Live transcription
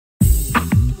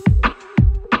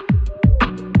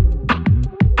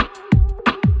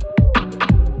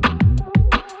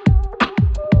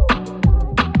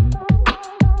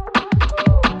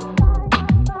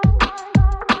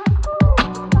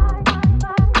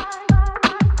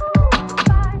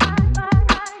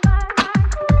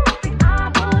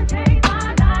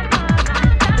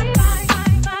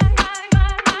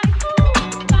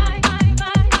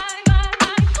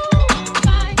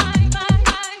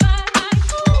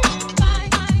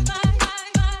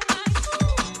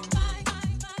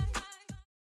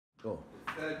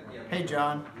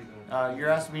John. You're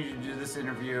asking me to do this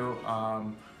interview.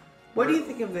 What do you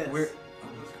think of this?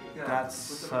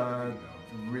 That's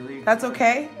really. That's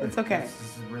okay. It's okay.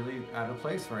 This is really out of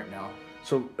place right now.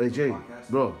 So, hey Jay,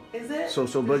 bro. Is it? So,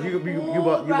 but you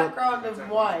background of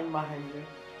wine behind you.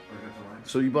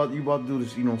 So you about to do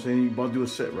this? You know what I'm saying? You about to do a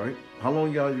set, right? How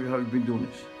long have you been doing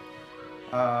this?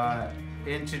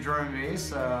 Into drum and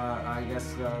bass, I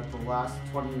guess the last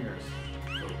 20 years.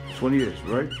 20 years,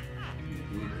 right?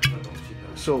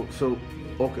 So,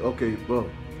 okay, bro.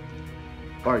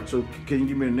 All right, so can you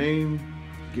give me a name?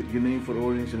 Get your name for the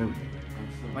audience and everything.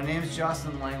 My name is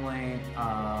Justin Langley.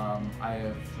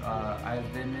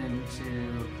 I've been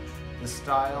into the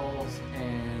styles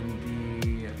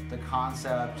and the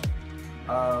concept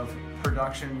of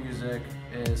production music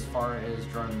as far as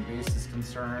drum and bass is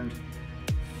concerned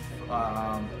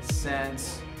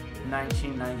since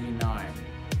 1999.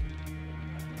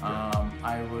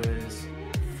 I was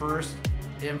first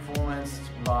influenced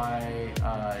by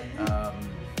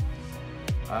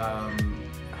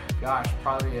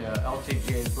probably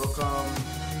LTJ Bookham,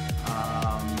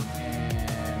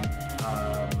 and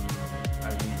I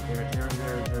mean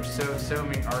there's so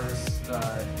many artists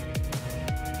like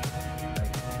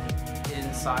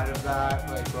inside of that,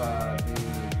 like the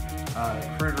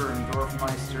Critter and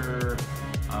Dorfmeister,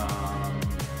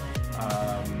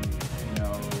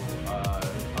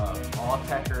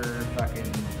 Alltecker,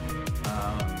 fucking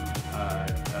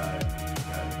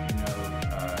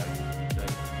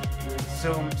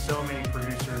so many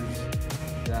producers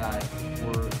that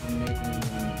were making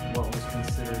what was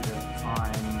considered at the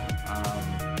time,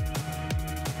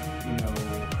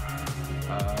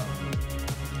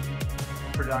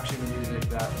 production music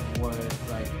that was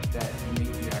that made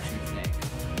you actually think,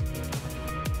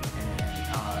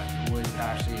 and was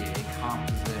actually a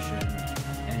composition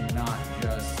and not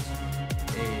just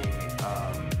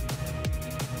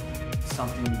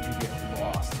something you could get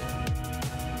lost in.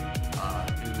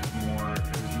 It was more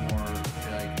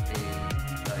like a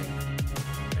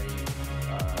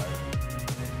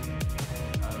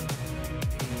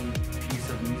piece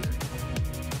of music,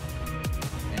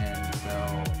 and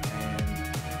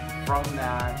from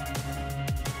that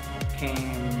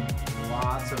came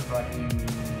lots of fucking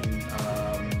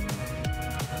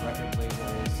record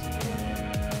labels,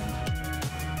 and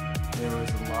there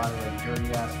was a lot of like dirty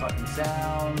ass fucking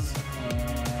sounds,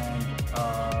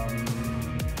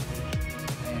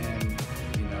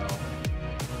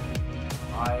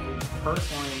 I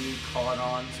personally caught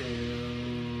on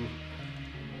to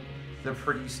the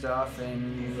pretty stuff,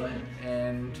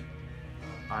 and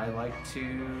I like to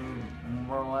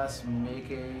more or less make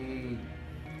a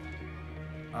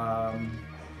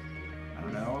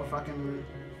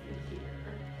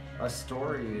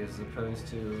story as opposed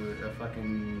to a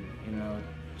fucking,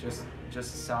 just a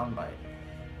soundbite.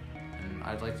 And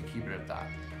I'd like to keep it at that.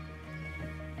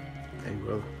 Hey,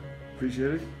 brother.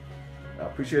 Appreciate it. I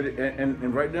appreciate it.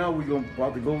 And right now we're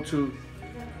about to go to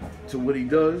what he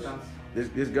does.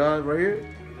 This guy right here.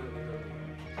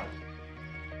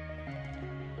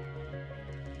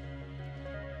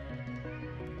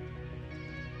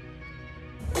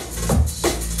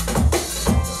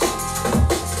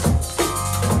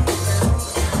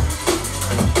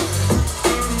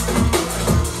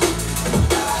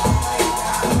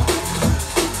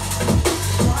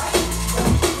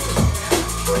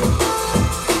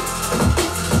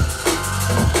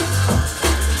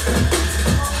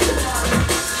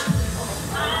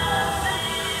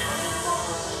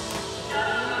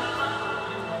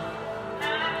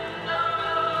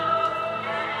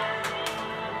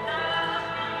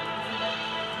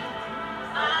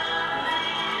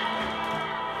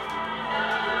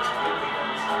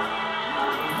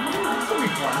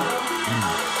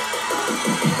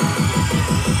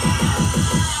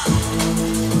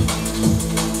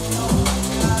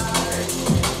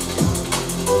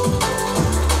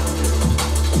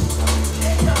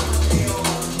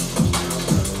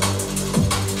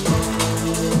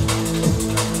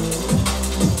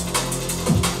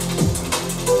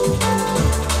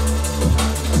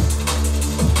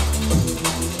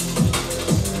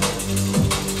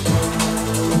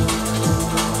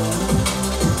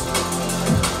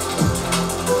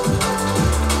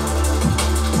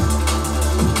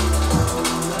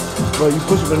 Bro, you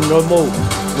push him in another mode,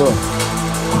 bro. You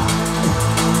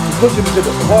push him into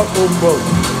the hardcore, bro.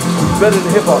 It's better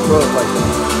than hip hop, bro. Like,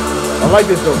 I like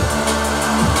this though.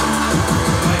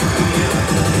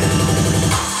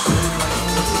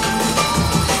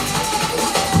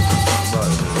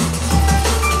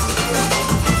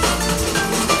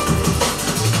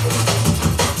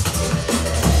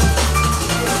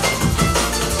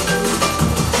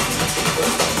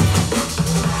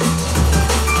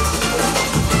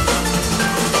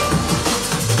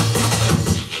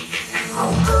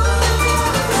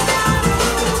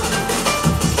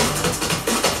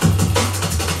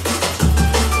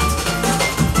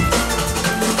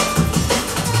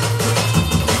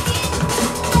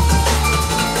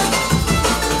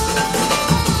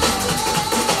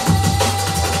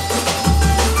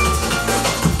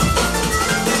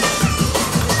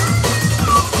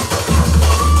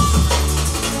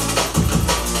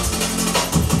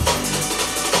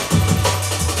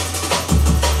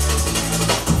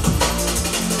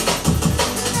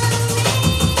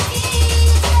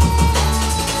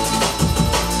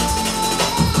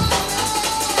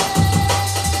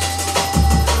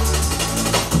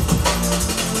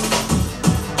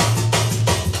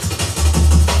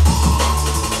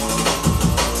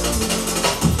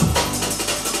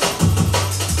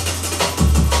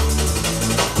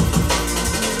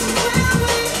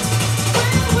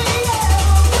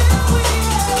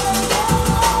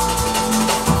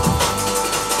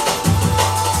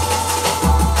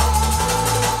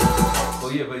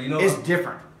 know, is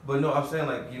different. But no, I'm saying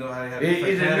like, you know how they have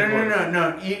different categories.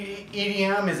 No.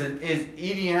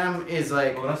 EDM is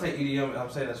like. But when I say EDM,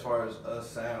 I'm saying as far as a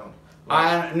sound.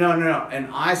 Like, no. And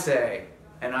I say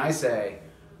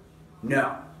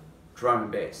no. Drum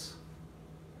and bass.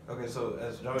 Okay, so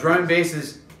as drum and bass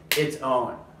is its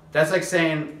own. That's like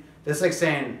saying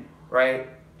right,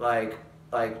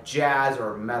 like jazz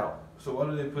or metal. So why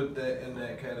do they put that in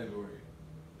that category?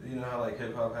 You know how like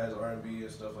hip hop has R&B and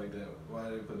stuff like that. Why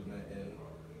do they put that in?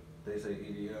 They say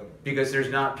EDM. Because there's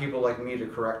not people like me to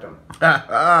correct them.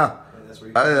 I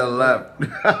did a laugh.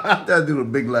 I did a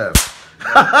big laugh.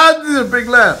 I did a big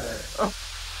laugh.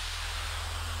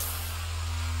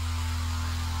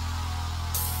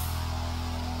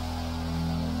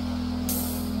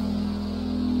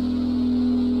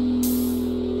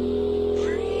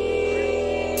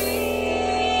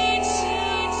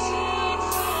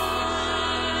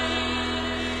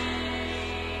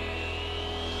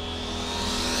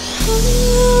 Ooh.